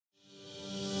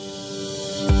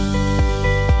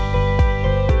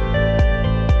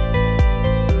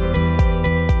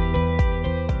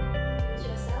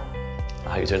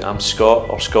doing. I'm Scott,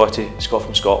 or Scotty, Scott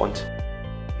from Scotland.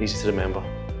 Easy to remember.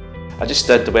 I just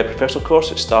did the Web Professional course.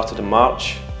 It started in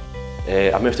March.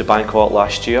 I moved to Bangkok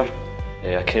last year.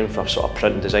 I came from a sort of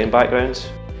print and design background,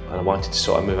 and I wanted to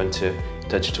sort of move into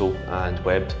digital and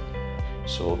web,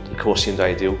 so the course seemed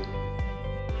ideal.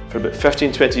 For about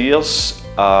 15-20 years,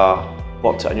 I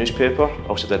worked at a newspaper. I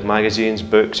also did magazines,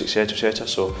 books, etc.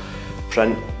 So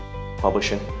print,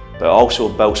 publishing. But I also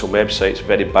built some websites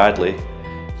very badly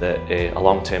a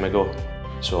long time ago.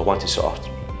 So I wanted to sort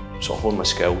of hone my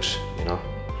skills, you know.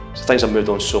 So things I've moved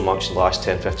on so much in the last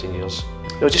 10-15 years.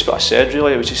 It was just what I said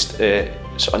really. It was just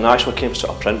sort of natural. I came from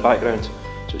sort of print background,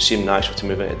 so it seemed natural to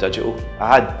move into digital.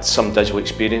 I had some digital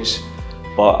experience,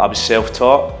 but I was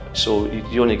self-taught, so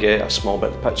you only get a small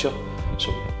bit of the picture.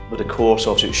 So with the course,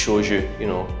 obviously it shows you, you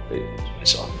know, it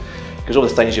sort of goes over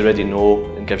the things you already know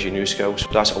and gives you new skills.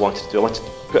 That's what I wanted to do. I wanted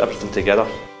to put everything together,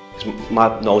 because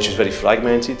my knowledge was very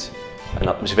fragmented, and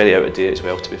it was very out of date as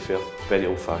well, to be fair, very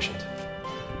old-fashioned.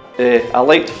 I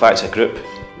like the fact it's a group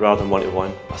rather than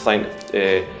one-to-one. I think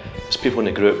there's people in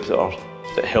the group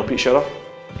that help each other.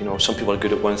 You know, some people are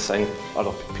good at one thing,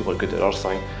 other people are good at the other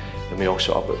thing, and we all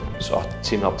sort of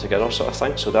team up together, sort of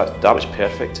thing. So that was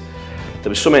perfect. There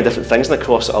was so many different things in the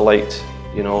course that I liked.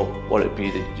 You know, whether it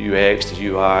be the UX, the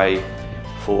UI,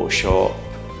 Photoshop,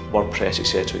 WordPress,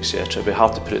 etc. It'd be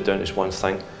hard to put it down as one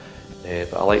thing,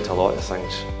 but I liked a lot of the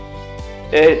things.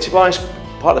 To be honest,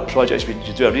 part of the project is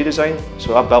to do a redesign.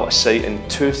 So I built a site in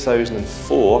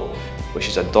 2004, which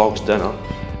is a dog's dinner.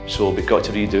 So we got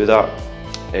to redo that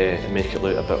and make it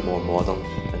look a bit more modern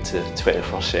into the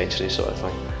 21st century sort of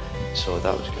thing. So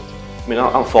that was good. I mean,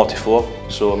 I'm 44,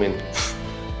 so I mean,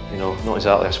 you know, not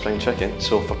exactly a spring chicken.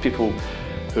 So for people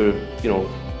who, you know,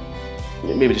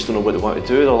 maybe just don't know what they want to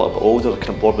do, they're a little bit older, they're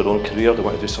kind of bored with their own career, they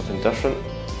want to do something different,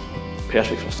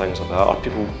 perfect for things like that. Or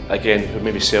people, again, who are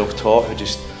maybe self-taught, who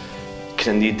just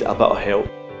kind of need a bit of help,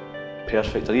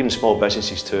 perfect. Or even small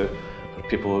businesses too, where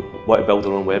people want to build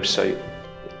their own website,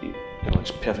 you know,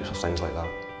 it's perfect for things like that.